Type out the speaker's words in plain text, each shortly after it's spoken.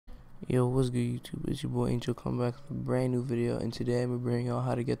Yo, what's good YouTube? It's your boy Angel coming back with a brand new video, and today I'm gonna bring y'all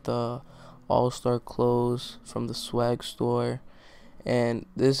how to get the All-Star clothes from the swag store. And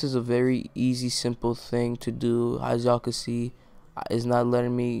this is a very easy, simple thing to do. As y'all can see, it's not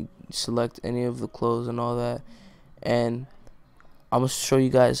letting me select any of the clothes and all that. And I'm gonna show you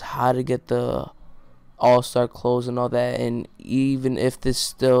guys how to get the All-Star clothes and all that. And even if if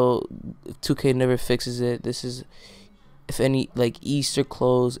 2K never fixes it, this is, if any like Easter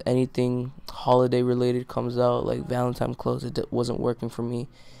clothes, anything holiday related comes out, like Valentine clothes, it wasn't working for me,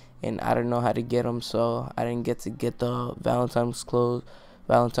 and I don't know how to get them, so I didn't get to get the Valentine's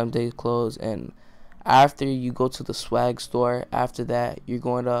Day clothes. And after you go to the swag store, after that you're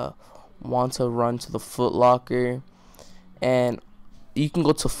going to want to run to the Foot Locker, and you can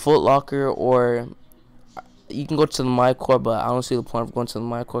go to Foot Locker or you can go to the MyCore, but I don't see the point of going to the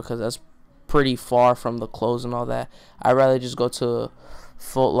MyCore because that's pretty far from the clothes and all that. I'd rather just go to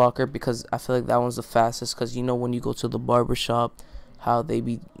Foot Locker because I feel like that one's the fastest. Because you know, when you go to the barber shop, how they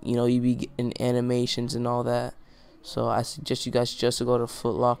be, you be getting animations and all that. So I suggest you guys just to go to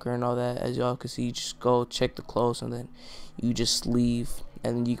Foot Locker and all that. As y'all can see, you just go check the clothes and then you just leave,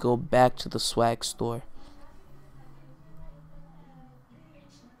 and then you go back to the swag store.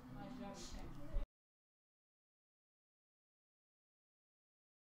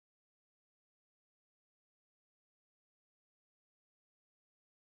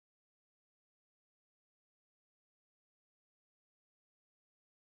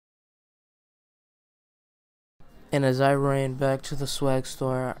 And as I ran back to the swag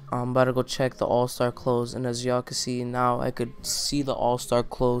store, I'm about to go check the All-Star clothes. And as y'all can see now, I could see the All-Star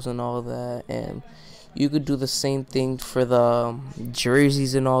clothes and all that. And you could do the same thing for the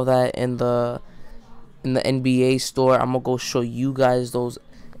jerseys and all that in the NBA store. I'm gonna go show you guys those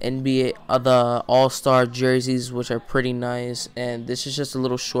NBA the All-Star jerseys, which are pretty nice. And this is just a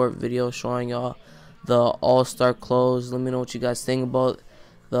little short video showing y'all the All-Star clothes. Let me know what you guys think about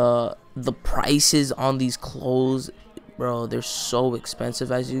the prices on these clothes. Bro, they're so expensive.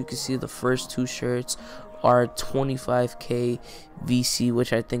 As you can see, the first two shirts are 25k VC,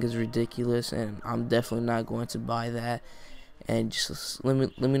 which I think is ridiculous, and I'm definitely not going to buy that. And just let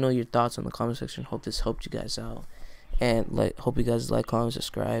me know your thoughts in the comment section. Hope this helped you guys out, and hope you guys like, comment,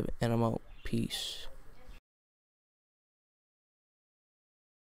 subscribe, and I'm out. Peace.